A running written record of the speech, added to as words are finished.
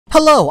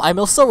Hello, I'm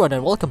Ilserwin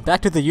and welcome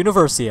back to the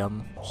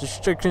Universium.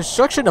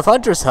 Construction of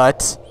Hunter's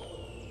Hut.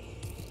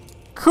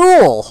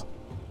 Cool!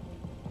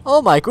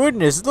 Oh my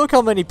goodness, look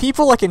how many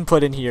people I can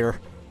put in here.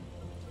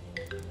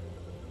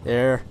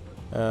 There.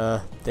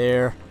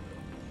 There.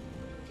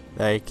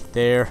 Like,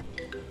 there.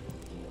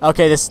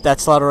 Okay, that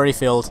slot already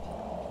filled.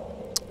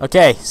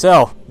 Okay,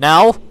 so,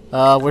 now,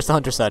 where's the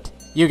Hunter's Hut?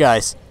 You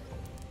guys.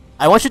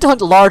 I want you to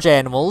hunt large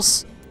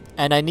animals,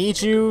 and I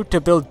need you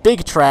to build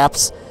big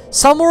traps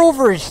somewhere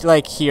over,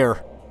 like,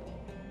 here.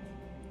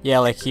 Yeah,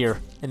 like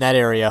here, in that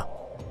area.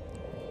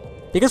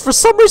 Because for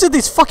some reason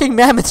these fucking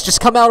mammoths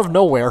just come out of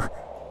nowhere.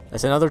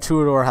 There's another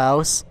two-door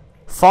house.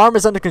 Farm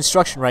is under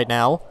construction right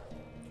now.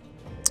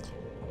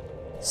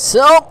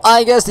 So,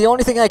 I guess the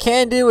only thing I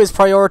can do is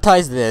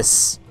prioritize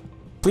this.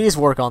 Please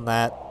work on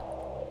that.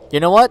 You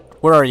know what?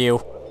 Where are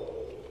you?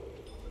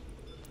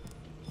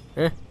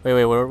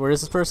 Wait, where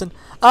is this person?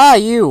 Ah,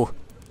 you!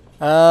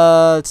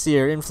 Let's see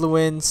here.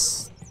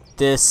 Influence.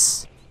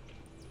 This.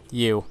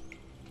 You.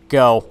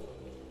 Go.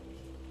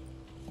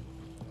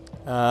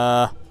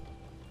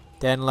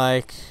 Then,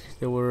 like,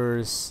 there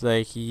was,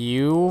 like,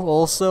 you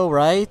also,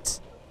 right?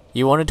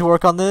 You wanted to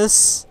work on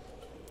this?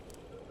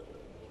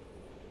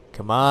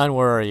 Come on,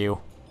 where are you?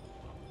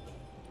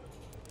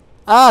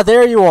 Ah,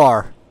 there you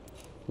are!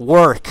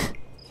 Work.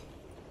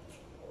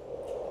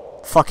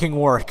 Fucking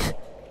work.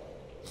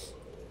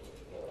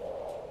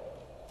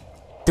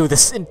 Dude,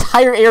 this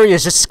entire area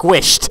is just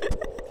squished.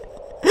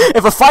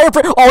 If a fire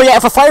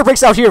if a fire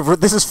breaks out here,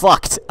 this is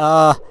fucked.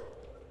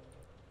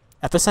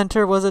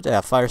 Epicenter, was it?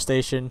 Yeah, fire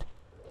station.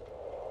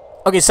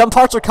 Okay, some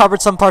parts are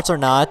covered, some parts are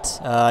not.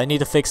 I need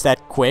to fix that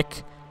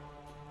quick.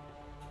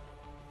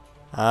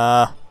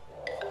 I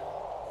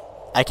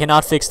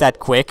cannot fix that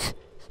quick.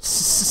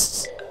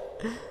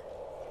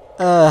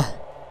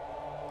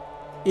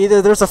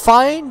 Either there's a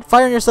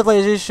fire in your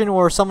civilization,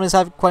 or someone is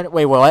having quite.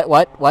 Wait, what?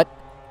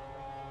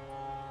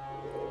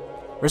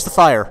 Where's the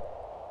fire?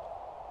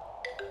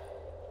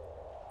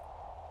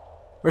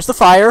 Where's the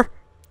fire?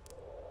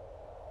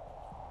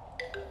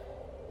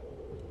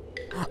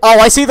 Oh,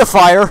 I see the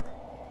fire.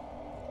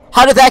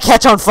 How did that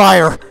catch on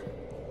fire?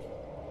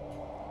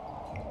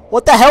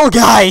 What the hell,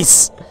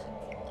 guys?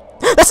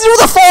 That's near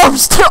the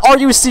farms! Are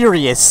you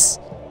serious?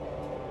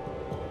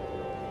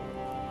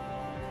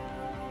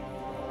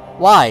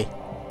 Why?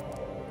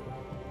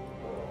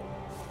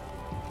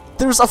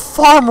 There's a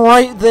farm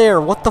right there.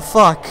 What the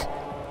fuck?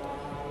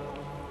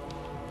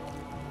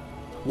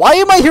 Why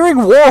am I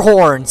hearing war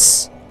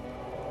horns?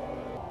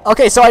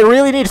 Okay, so I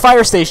really need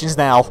fire stations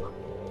now.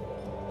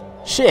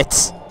 Shit.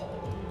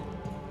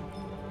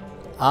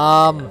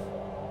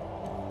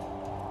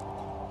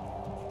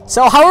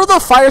 So how are the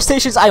fire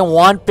stations I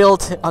want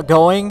built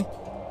going?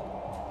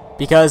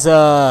 Because,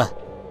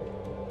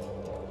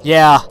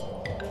 yeah.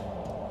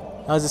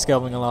 How's this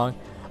going along?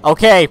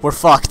 Okay, we're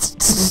fucked.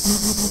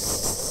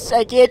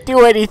 I can't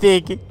do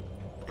anything.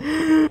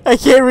 I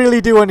can't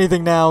really do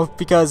anything now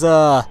because,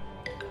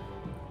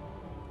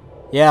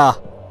 yeah.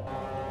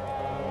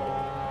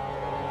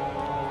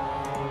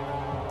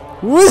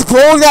 Who is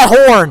blowing that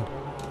horn?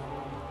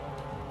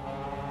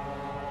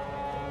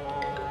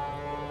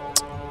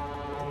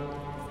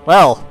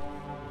 Well,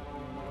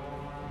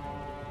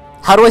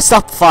 how do I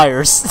stop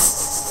fires?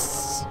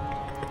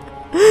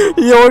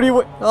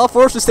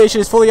 Forestry station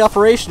is fully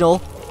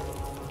operational.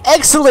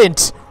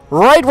 Excellent!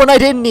 Right when I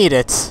didn't need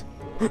it.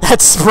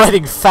 That's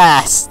spreading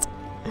fast.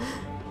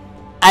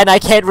 And I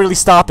can't really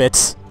stop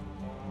it.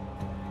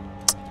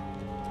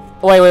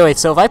 Wait.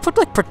 So if I put,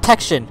 like,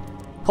 protection.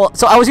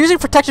 So I was using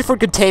protection for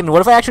containment. What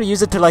if I actually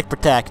use it to, like,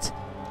 protect?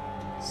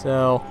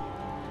 So,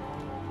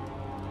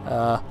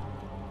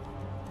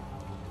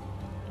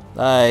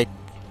 like,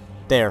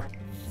 there.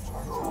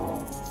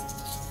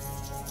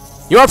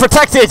 You are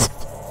protected!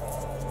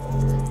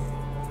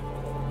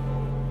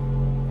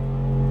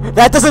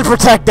 That doesn't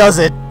protect, does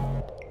it?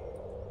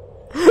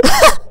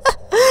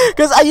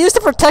 Because I used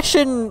the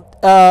protection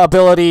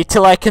ability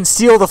to, like,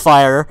 conceal the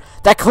fire.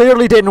 That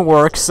clearly didn't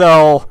work,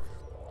 so...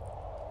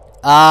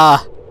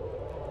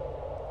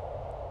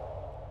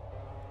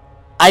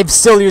 I'm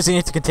still using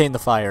it to contain the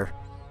fire.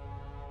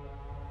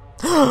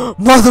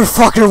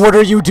 Motherfucker, what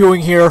are you doing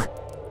here?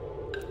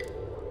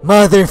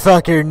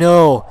 Motherfucker,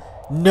 no.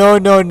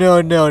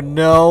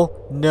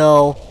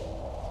 No.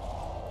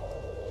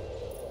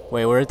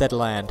 Wait, where did that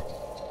land?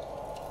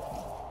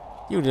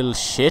 You little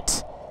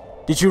shit.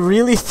 Did you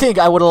really think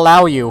I would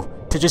allow you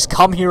to just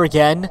come here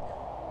again?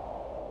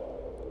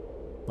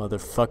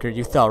 Motherfucker,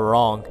 you thought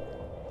wrong.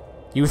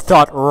 You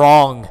thought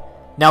wrong.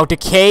 Now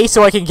decay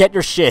so I can get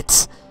your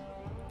shit.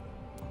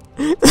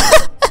 I'm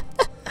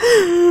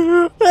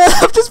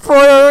just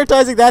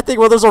prioritizing that thing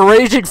while there's a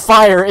raging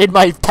fire in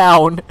my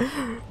town.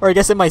 Or I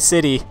guess in my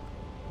city.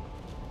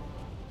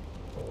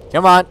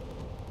 Come on.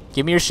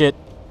 Give me your shit.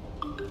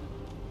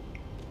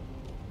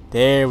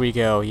 There we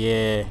go,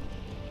 yeah.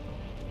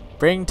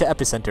 Bring to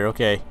epicenter,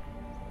 okay.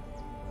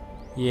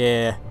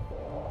 Yeah.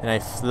 And I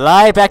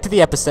fly back to the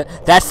epicenter.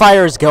 That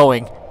fire is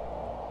going.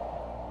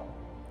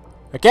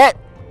 Okay.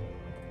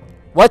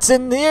 What's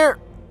in there?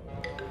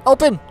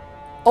 Open!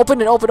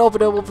 Open it, open,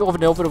 open, open,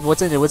 open, open.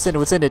 What's in it? What's in it?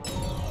 What's in it?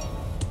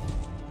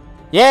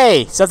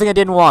 Yay! Something I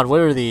didn't want.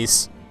 What are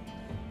these?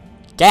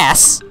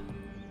 Gas?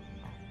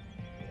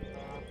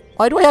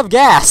 Why do I have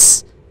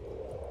gas?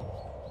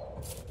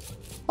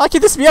 Why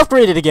can't this be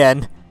upgraded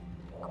again?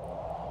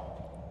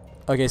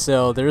 Okay,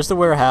 so there's the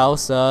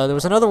warehouse. There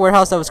was another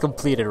warehouse that was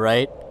completed,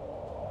 right?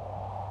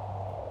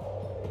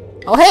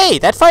 Oh, hey!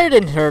 That fire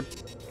didn't hurt.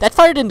 That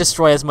fire didn't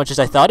destroy as much as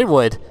I thought it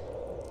would.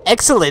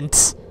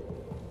 Excellent!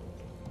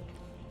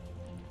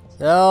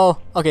 So,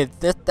 okay,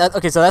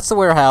 okay, so that's the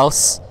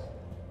warehouse.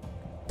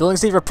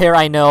 Buildings need repair,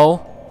 I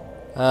know.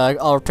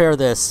 I'll repair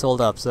this.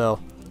 Hold up, so.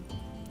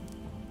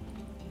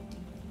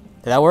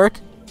 Did that work?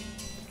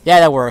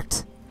 Yeah, that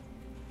worked.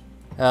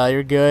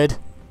 You're good.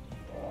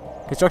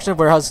 Construction of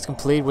warehouse is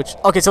complete, which...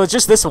 Okay, so it's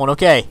just this one,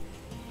 okay.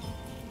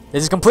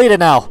 This is completed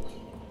now.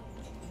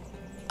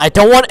 I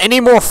don't want any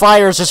more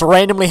fires just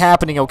randomly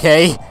happening,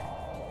 okay?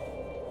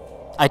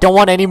 I don't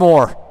want any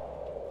more.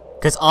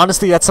 Because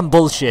honestly, that's some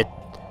bullshit.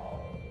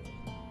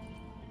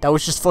 That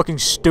was just fucking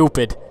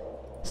stupid.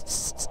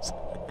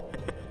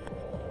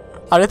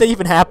 How did that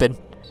even happen?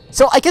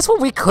 So I guess what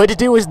we could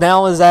do is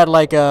now is at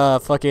like a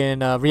fucking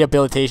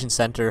rehabilitation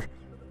center.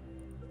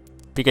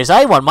 Because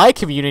I want my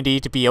community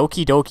to be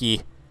okie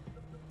dokie.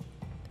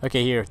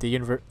 Okay, here, the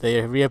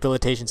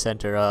rehabilitation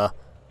center,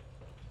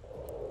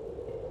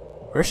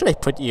 where should I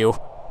put you?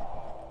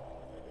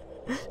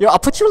 Yo, I'll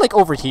put you like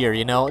over here,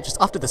 you know,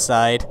 just off to the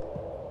side.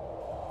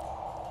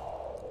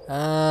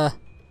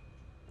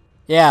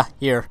 Yeah,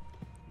 here.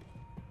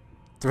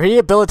 The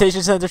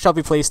rehabilitation center shall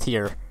be placed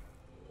here.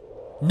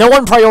 No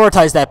one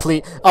prioritize that,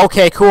 please.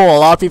 Okay, cool. A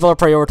lot of people are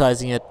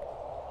prioritizing it.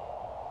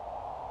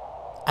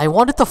 I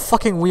wanted the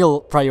fucking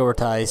wheel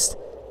prioritized.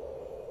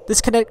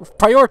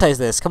 Prioritize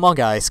this. Come on,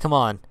 guys. Come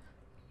on.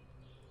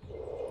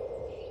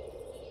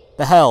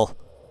 The hell?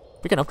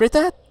 We can upgrade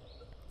that?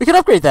 We can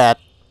upgrade that!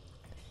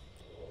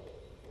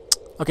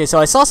 Okay, so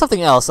I saw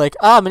something else. Like,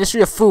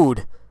 Ministry of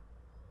Food.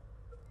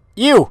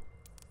 You!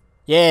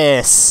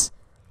 Yes!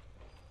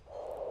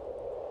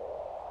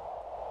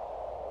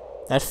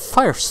 That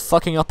fire's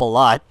fucking up a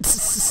lot.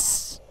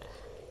 This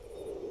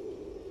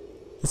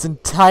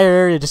entire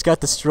area just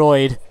got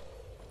destroyed.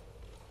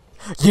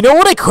 You know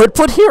what I could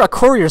put here? A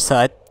courier's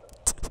hut.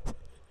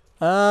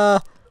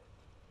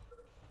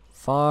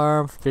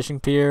 Farm, fishing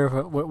pier.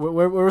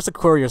 Where's the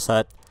courier's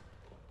hut?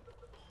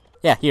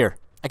 Yeah, here.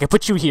 I can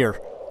put you here.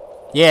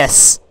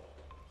 Yes!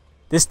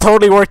 This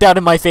totally worked out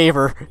in my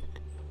favor.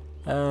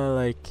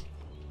 I'll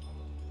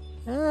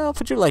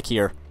put you like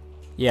here.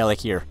 Yeah, like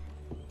here.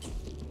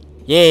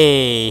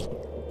 Yay!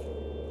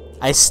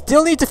 I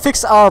still need to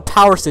fix our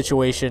power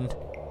situation.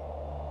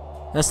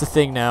 That's the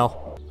thing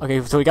now. Okay,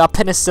 so we got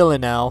penicillin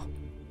now.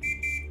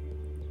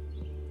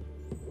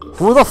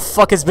 Who the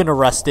fuck has been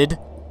arrested?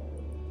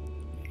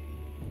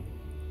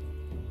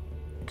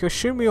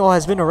 Koshimio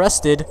has been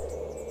arrested.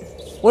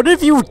 What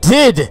if you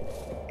did?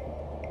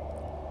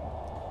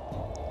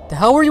 The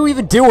hell were you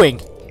even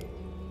doing?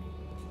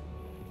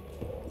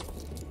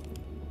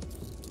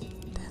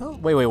 The hell?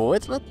 Wait,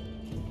 what?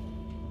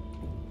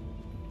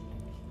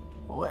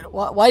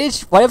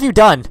 What have you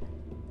done?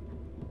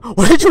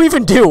 What did you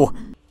even do?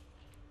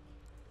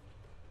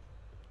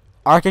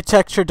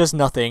 Architecture does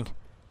nothing.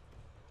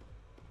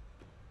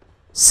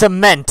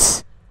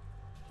 Cement.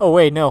 Oh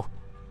wait, no.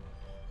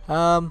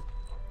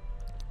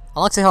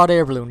 Alexa hot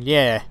air balloon.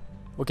 Yeah,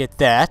 we'll get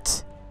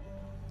that.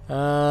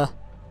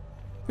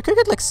 We could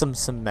get like some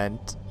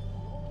cement.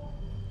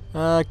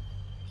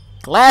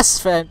 Glass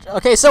fan.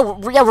 Okay, so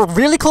yeah, we're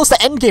really close to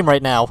endgame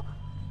right now.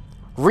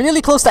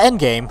 Really close to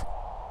endgame.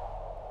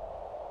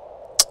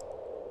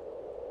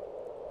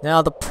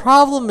 Now the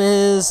problem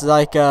is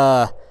like, do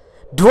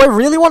I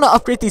really want to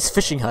upgrade these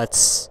fishing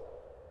huts?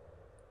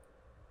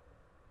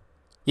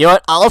 You know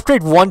what? I'll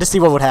upgrade one to see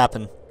what would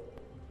happen.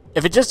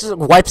 If it just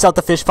wipes out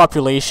the fish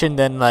population,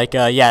 then like,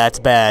 yeah, that's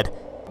bad.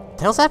 What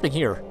the hell's happening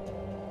here?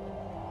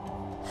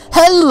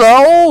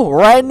 Hello,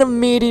 random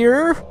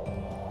meteor.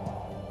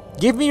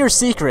 Give me your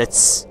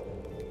secrets.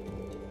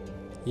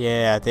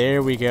 Yeah,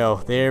 there we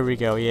go. There we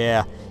go.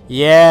 Yeah,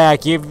 yeah.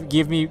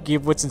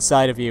 Give what's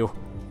inside of you.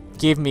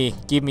 Give me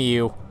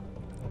you.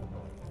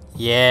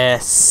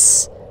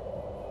 Yes.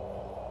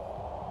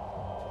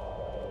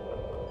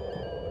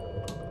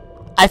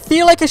 I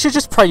feel like I should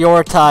just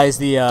prioritize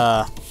the,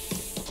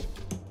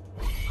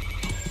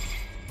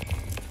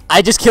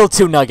 I just killed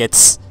 2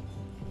 nuggets.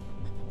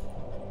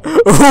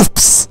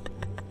 Oops!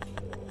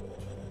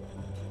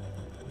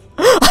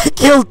 I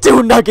killed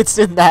 2 nuggets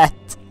in that!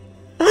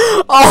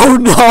 Oh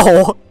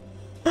no!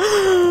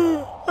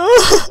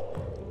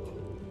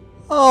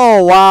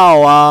 Oh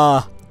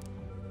wow,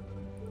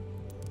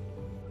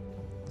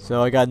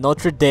 so I got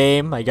Notre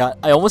Dame, I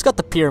almost got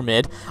the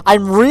pyramid.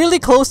 I'm really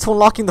close to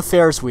unlocking the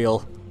Ferris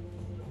wheel.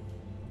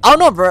 Oh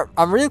no, bro,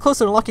 I'm really close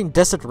to unlocking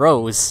Desert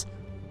Rose.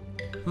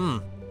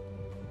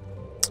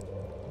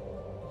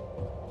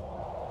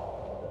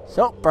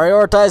 So,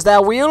 prioritize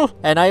that wheel,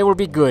 and I will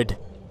be good.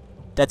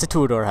 That's a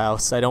 2-door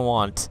house I don't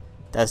want.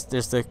 There's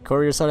the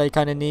courier side I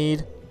kinda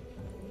need.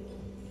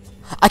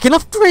 I can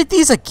upgrade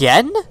these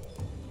again?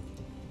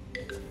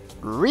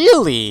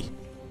 Really?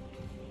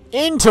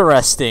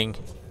 Interesting.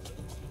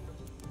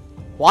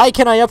 Why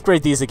can I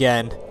upgrade these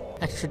again?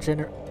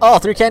 Extra oh,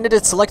 3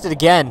 candidates selected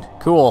again.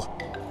 Cool.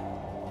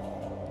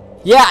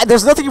 Yeah,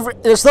 there's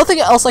nothing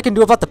else I can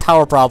do about the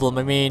power problem.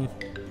 I mean,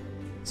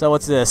 so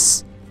what's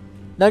this?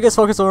 Nuggets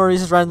focus on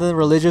reasons rather than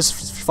religious.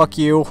 Fuck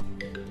you.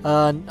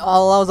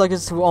 Allows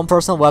nuggets to own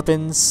personal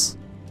weapons.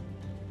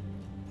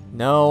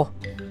 No.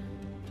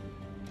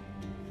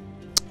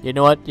 You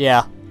know what?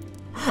 Yeah.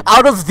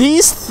 Out of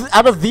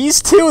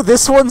these two,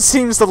 this one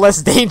seems the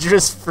less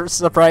dangerous,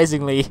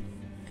 surprisingly.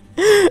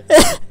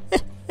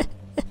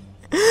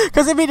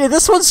 Because, I mean, if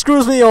this one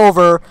screws me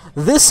over,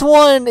 this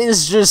one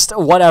is just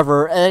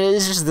whatever, and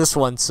it's just this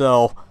one,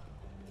 so...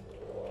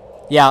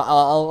 Yeah,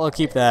 I'll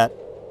keep that.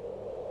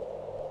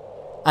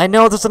 I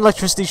know there's an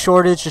electricity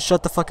shortage, just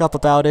shut the fuck up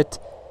about it.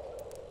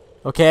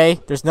 Okay?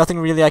 There's nothing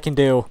really I can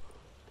do.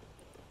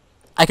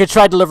 I could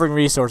try delivering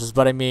resources,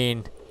 but I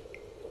mean...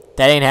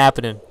 That ain't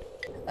happening.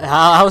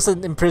 How's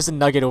an imprisoned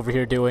nugget over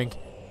here doing?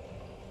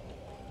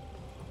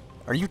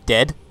 Are you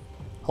dead?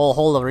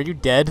 Hold on, are you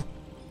dead?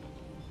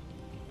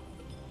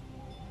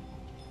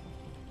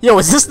 Yo,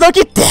 is this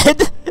nugget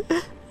dead?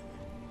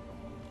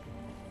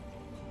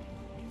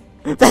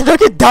 That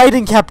nugget died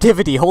in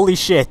captivity, holy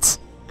shit.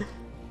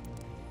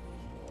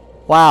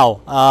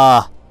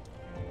 Wow,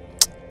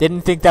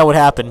 didn't think that would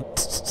happen.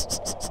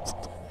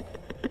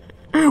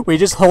 We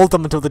just hold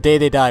them until the day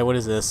they die. What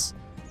is this?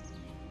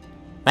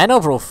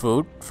 Manobro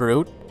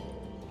fruit?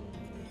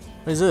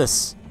 What is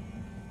this?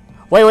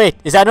 Wait,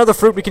 is that another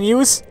fruit we can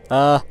use?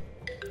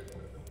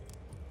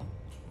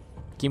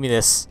 Give me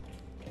this.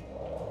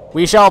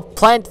 We shall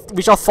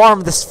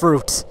farm this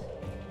fruit.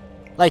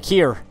 Like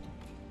here.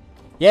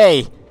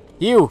 Yay!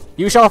 You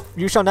shall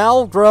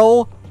now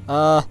grow,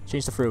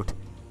 change the fruit.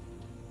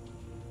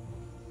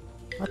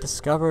 Not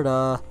discovered,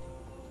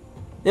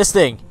 this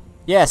thing.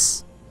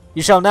 Yes.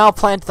 You shall now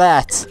plant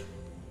that.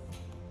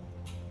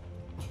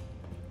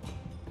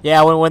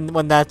 Yeah,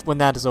 when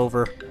that is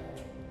over.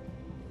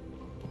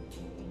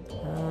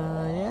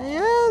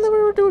 Yeah, we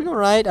were doing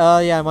alright.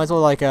 Yeah, I might as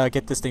well, like,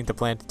 get this thing to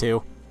plant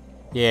too.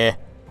 Yeah.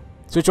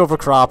 Switch over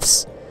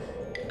crops.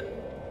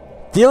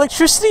 The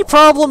electricity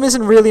problem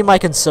isn't really my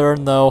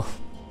concern, though.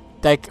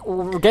 Like,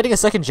 we're getting a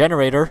second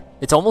generator.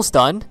 It's almost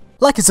done.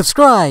 Like and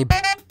subscribe!